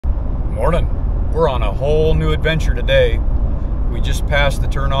Morning. We're on a whole new adventure today. We just passed the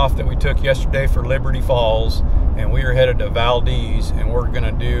turnoff that we took yesterday for Liberty Falls, and we are headed to Valdez, and we're going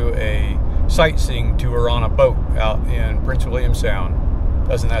to do a sightseeing tour on a boat out in Prince William Sound.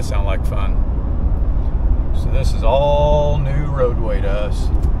 Doesn't that sound like fun? So this is all new roadway to us.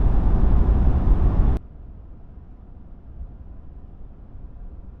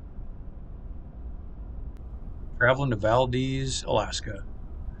 Traveling to Valdez, Alaska.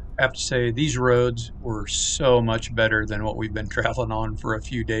 I have to say, these roads were so much better than what we've been traveling on for a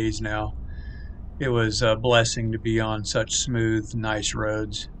few days now. It was a blessing to be on such smooth, nice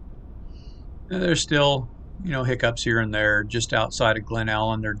roads. And there's still, hiccups here and there. Just outside of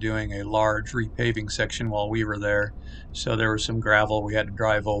Glennallen, they're doing a large repaving section while we were there. So there was some gravel we had to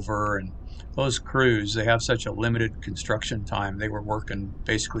drive over. And those crews, they have such a limited construction time. They were working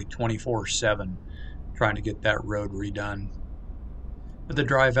basically 24/7 trying to get that road redone. But the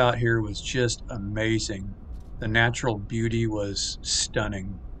drive out here was just amazing. The natural beauty was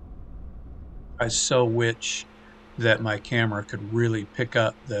stunning. I so wish that my camera could really pick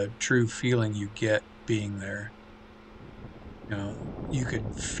up the true feeling you get being there. You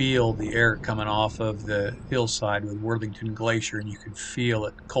could feel the air coming off of the hillside with Worthington Glacier, and you could feel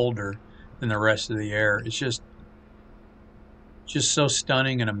it colder than the rest of the air. It's just so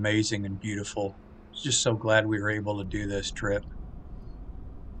stunning and amazing and beautiful. Just so glad we were able to do this trip.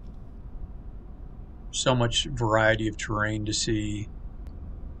 So much variety of terrain to see.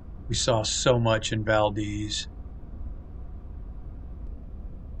 We saw so much in Valdez.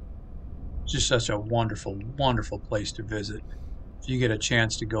 Just such a wonderful, wonderful place to visit. If you get a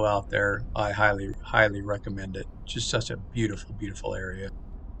chance to go out there, I highly, highly recommend it. Just such a beautiful, beautiful area.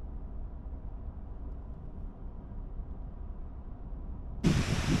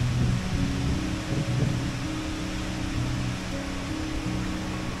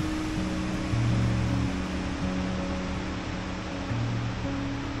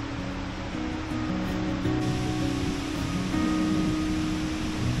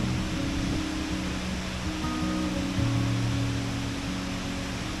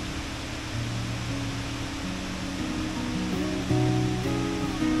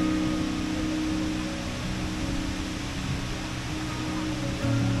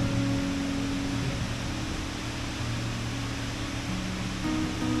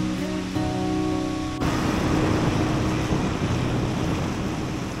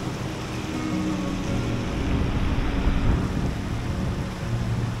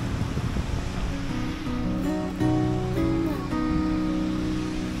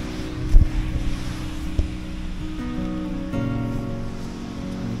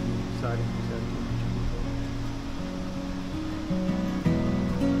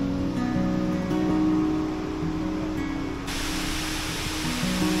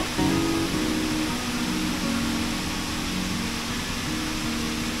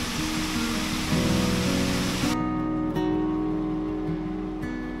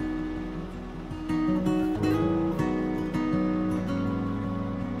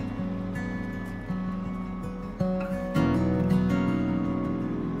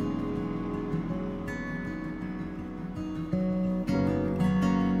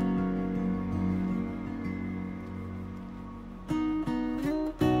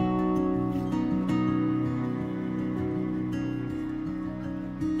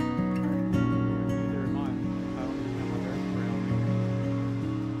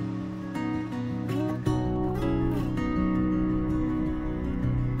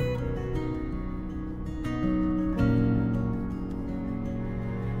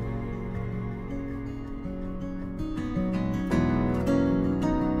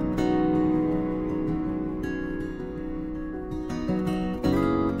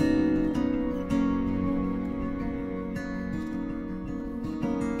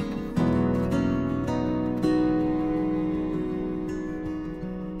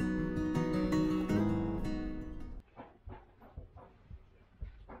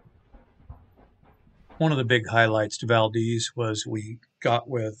 One of the big highlights to Valdez was we got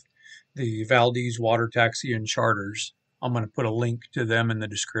with the Valdez Water Taxi and Charters. I'm going to put a link to them in the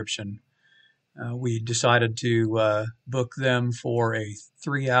description. We decided to book them for a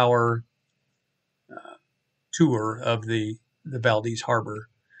 3-hour tour of the Valdez Harbor.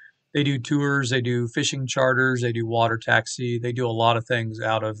 They do tours, they do fishing charters, they do water taxi, they do a lot of things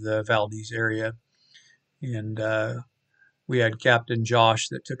out of the Valdez area. And we had Captain Josh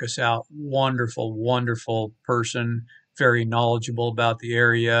that took us out. Wonderful, wonderful person, very knowledgeable about the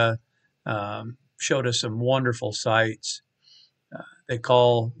area, showed us some wonderful sights. They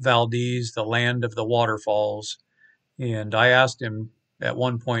call Valdez the land of the waterfalls. And I asked him, at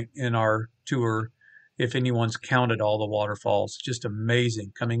one point in our tour if anyone's counted all the waterfalls. Just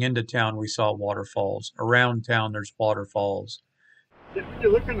amazing. Coming into town, we saw waterfalls. Around town, there's waterfalls. If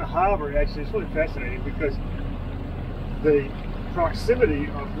you look in the harbor, actually, it's really fascinating because the proximity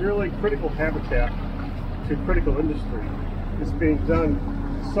of really critical habitat to critical industry is being done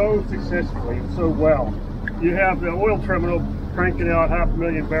so successfully and so well. You have the oil terminal cranking out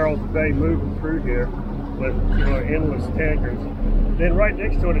 500,000 barrels a day moving through here with endless tankers. Then right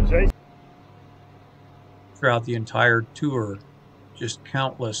next to it, adjacent. Throughout the entire tour, just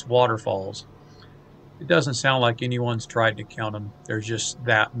countless waterfalls. It doesn't sound like anyone's tried to count them. There's just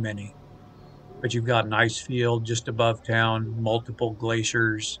that many. But you've got an ice field just above town, multiple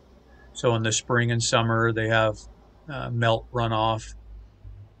glaciers. So in the spring and summer, they have melt runoff.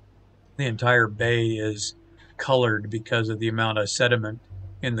 The entire bay is colored because of the amount of sediment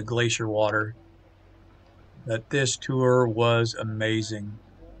in the glacier water. But this tour was amazing.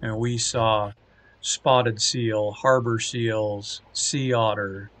 And we saw spotted seal, harbor seals, sea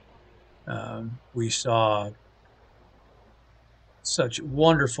otter. We saw such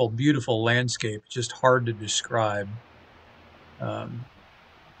wonderful, beautiful landscape, just hard to describe. And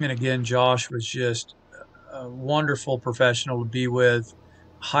again, Josh was just a wonderful professional to be with.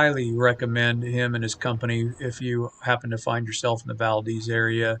 Highly recommend him and his company if you happen to find yourself in the Valdez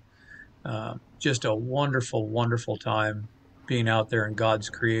area. Just a wonderful, wonderful time being out there in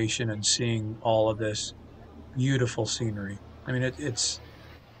God's creation and seeing all of this beautiful scenery. I mean, it's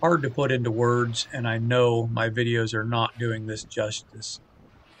hard to put into words, and I know my videos are not doing this justice.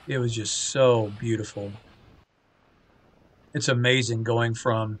 It was just so beautiful. It's amazing going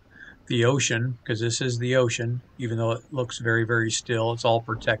from the ocean, because this is the ocean, even though it looks very, very still, it's all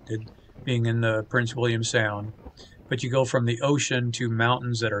protected, being in the Prince William Sound. But you go from the ocean to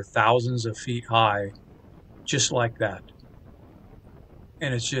mountains that are thousands of feet high, just like that.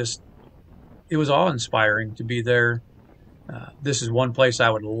 And it was awe-inspiring to be there. This is one place I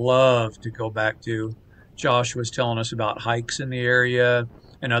would love to go back to. Josh was telling us about hikes in the area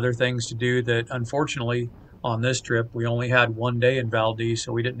and other things to do that, unfortunately, on this trip, we only had one day in Valdez,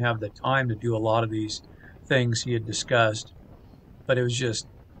 so we didn't have the time to do a lot of these things he had discussed. But it was just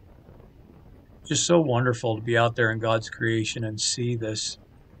so wonderful to be out there in God's creation and see this.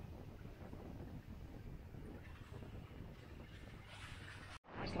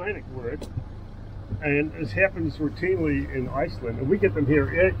 Icelandic word, and this happens routinely in Iceland, and we get them here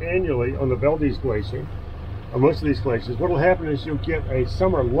annually on the Valdez Glacier, on most of these glaciers. What will happen is you'll get a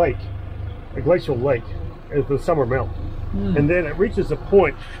summer lake, a glacial lake, as the summer melt. And then it reaches a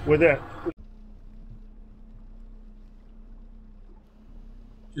point where that...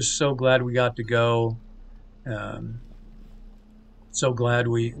 Just so glad we got to go. So glad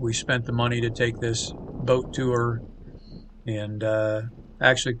we spent the money to take this boat tour, and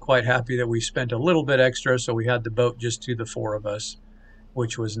actually quite happy that we spent a little bit extra so we had the boat just to the four of us,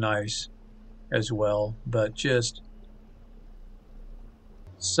 which was nice as well. But just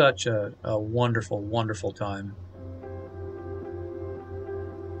such a wonderful, wonderful time.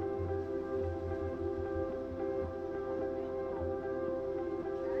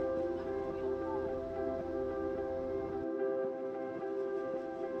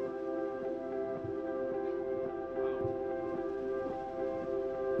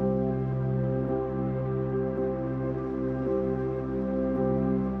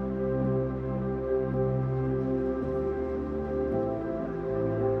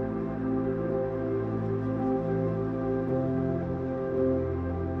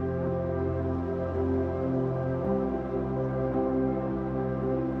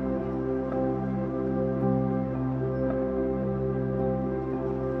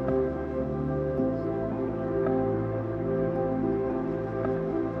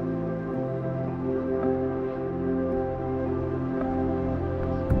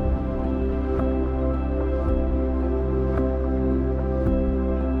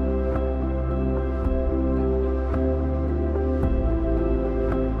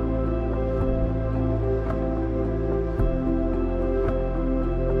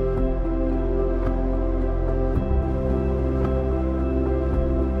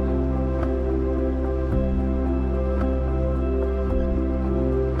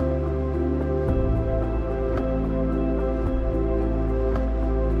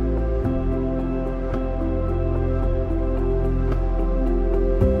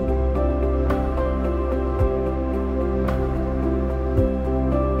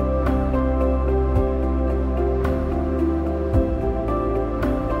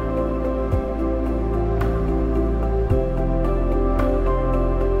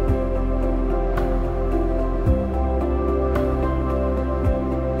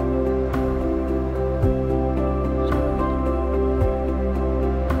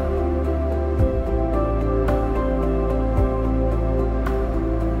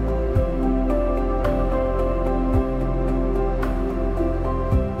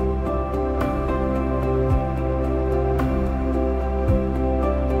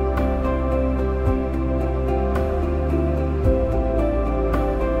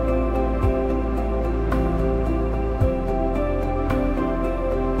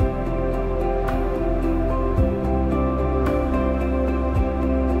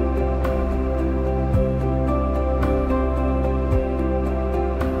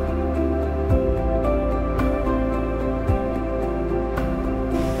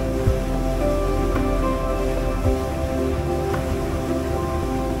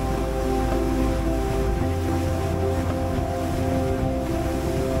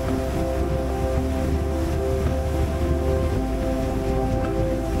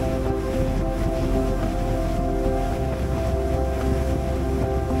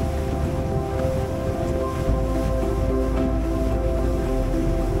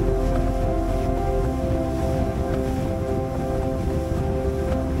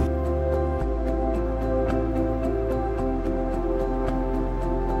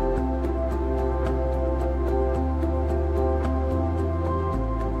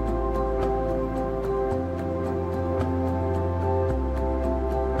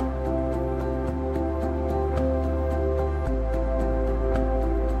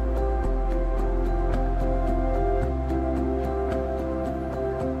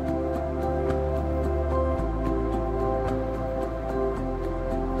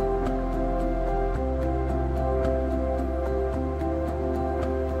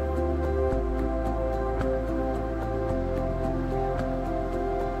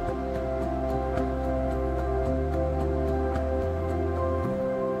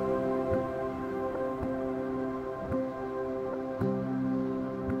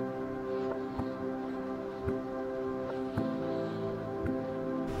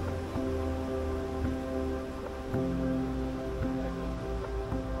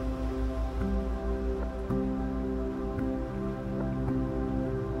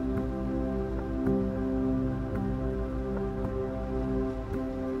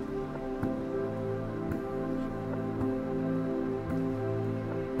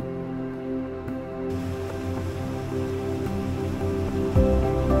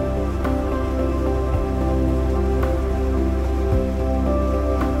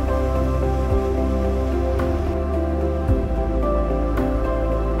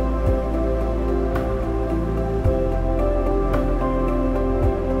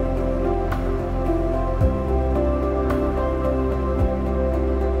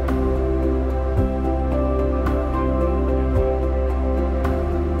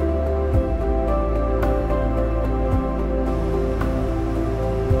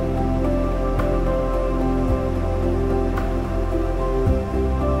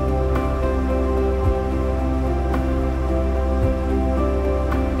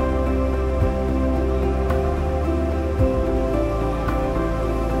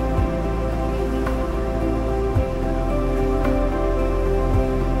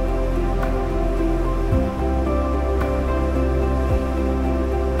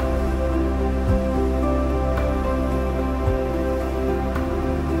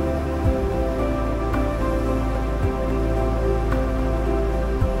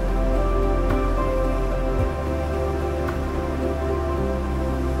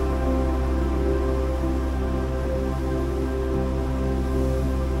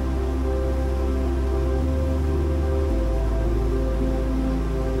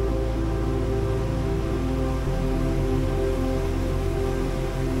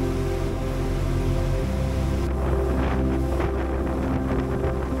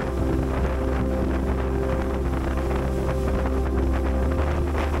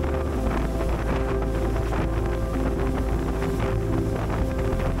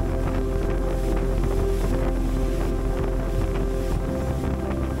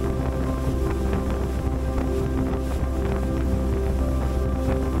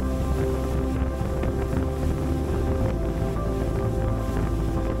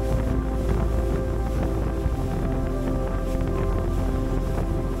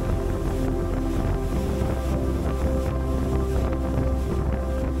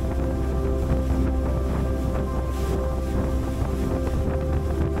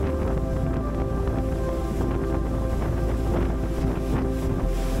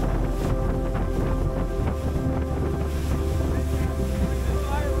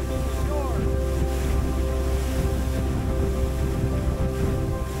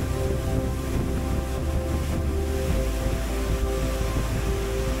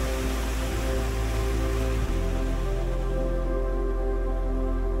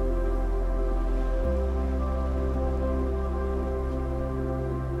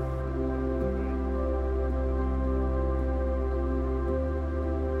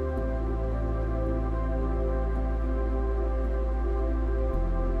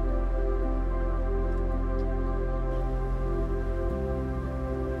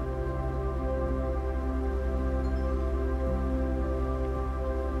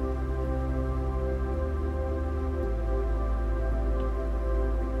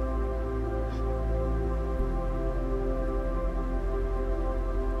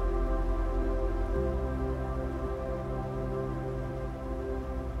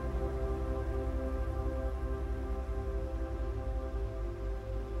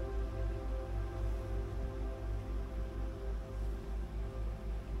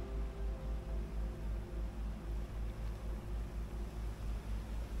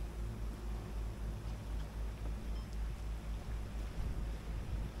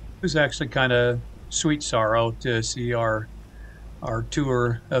 was actually kind of sweet sorrow to see our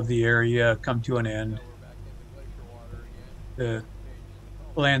tour of the area come to an end. The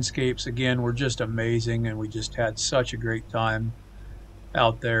landscapes again were just amazing, and we just had such a great time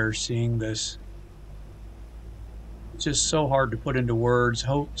out there seeing this. It's just so hard to put into words,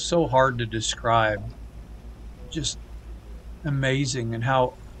 so hard to describe. Just amazing, and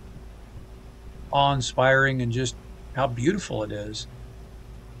how awe-inspiring, and just how beautiful it is.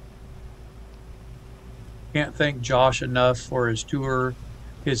 Can't thank Josh enough for his tour,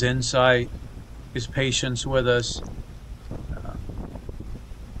 his insight, his patience with us.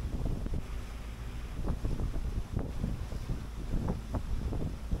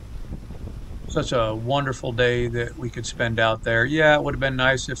 Such a wonderful day that we could spend out there. Yeah, it would have been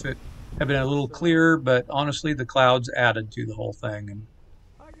nice if it had been a little clearer, but honestly, the clouds added to the whole thing. And,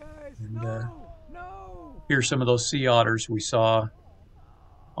 Hi guys. and No. here's some of those sea otters we saw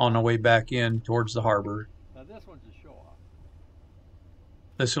on the way back in towards the harbor. Now this one's a show off.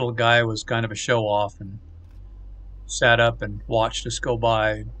 This little guy was kind of a show off and sat up and watched us go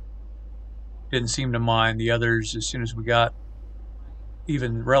by. Didn't seem to mind. The others, as soon as we got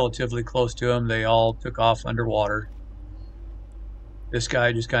even relatively close to him, they all took off underwater. This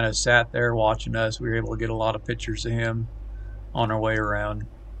guy just kind of sat there watching us. We were able to get a lot of pictures of him on our way around.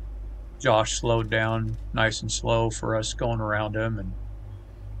 Josh slowed down nice and slow for us going around him, and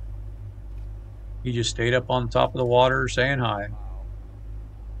he just stayed up on top of the water saying hi. Wow.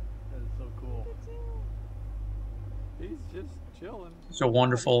 That is so cool. He's just chilling. It's a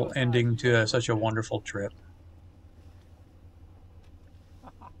wonderful ending to such a wonderful trip.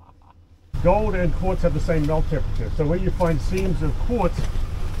 Gold and quartz have the same melt temperature. So where you find seams of quartz,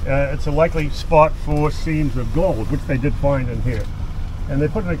 it's a likely spot for seams of gold, which they did find in here. And they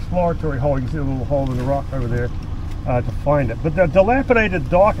put an exploratory hole, you can see a little hole in the rock over there, to find it. But the dilapidated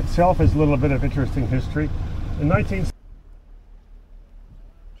dock itself has a little bit of interesting history. In 19...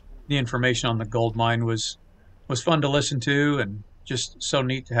 The information on the gold mine was fun to listen to, and just so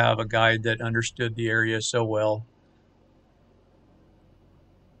neat to have a guide that understood the area so well.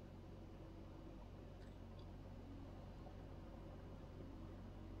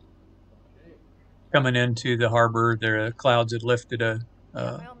 Coming into the harbor, the clouds had lifted a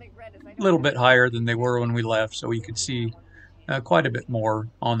little bit higher than they were when we left, so we could see quite a bit more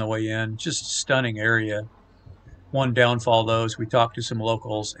on the way in. Just a stunning area. One downfall, though, is we talked to some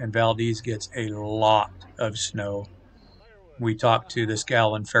locals, and Valdez gets a lot of snow. We talked to this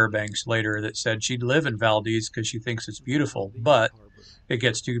gal in Fairbanks later that said she'd live in Valdez because she thinks it's beautiful, but it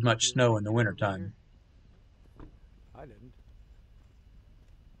gets too much snow in the wintertime. I didn't.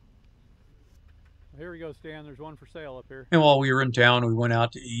 Here we go, Stan. There's one for sale up here. And while we were in town, we went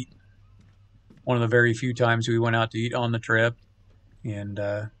out to eat. One of the very few times we went out to eat on the trip. And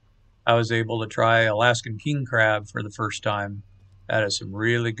I was able to try Alaskan king crab for the first time. That is some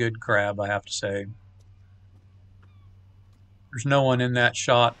really good crab, I have to say. There's no one in that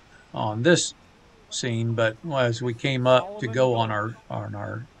shot on this scene, but as we came up to go on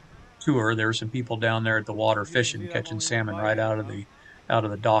our tour, there were some people down there at the water fishing, catching salmon right out of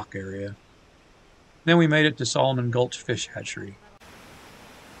the dock area. Then we made it to Solomon Gulch Fish Hatchery.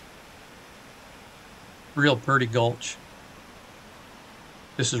 Real pretty gulch.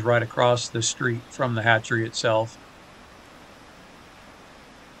 This is right across the street from the hatchery itself.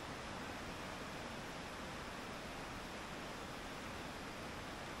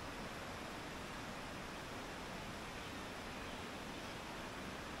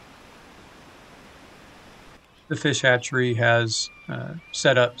 The fish hatchery has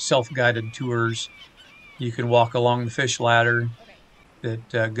set up self-guided tours. You can walk along the fish ladder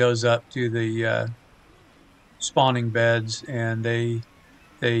that goes up to the spawning beds, and they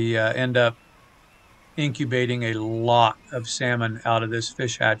end up incubating a lot of salmon out of this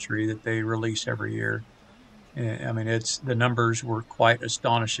fish hatchery that they release every year. I mean, the numbers were quite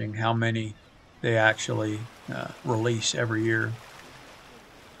astonishing how many they actually release every year.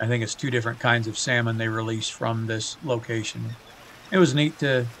 I think it's 2 different kinds of salmon they release from this location. It was neat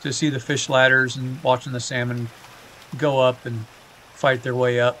to see the fish ladders and watching the salmon go up and fight their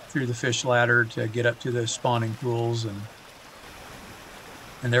way up through the fish ladder to get up to the spawning pools.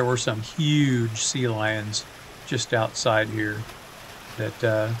 And there were some huge sea lions just outside here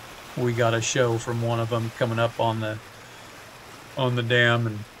that we got a show from one of them coming up on the dam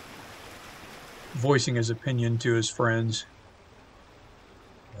and voicing his opinion to his friends.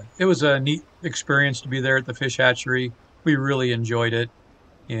 It was a neat experience to be there at the fish hatchery. We really enjoyed it.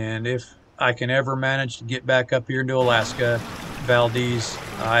 And if I can ever manage to get back up here into Alaska, Valdez,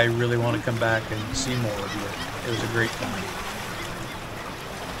 I really want to come back and see more of you. It was a great time.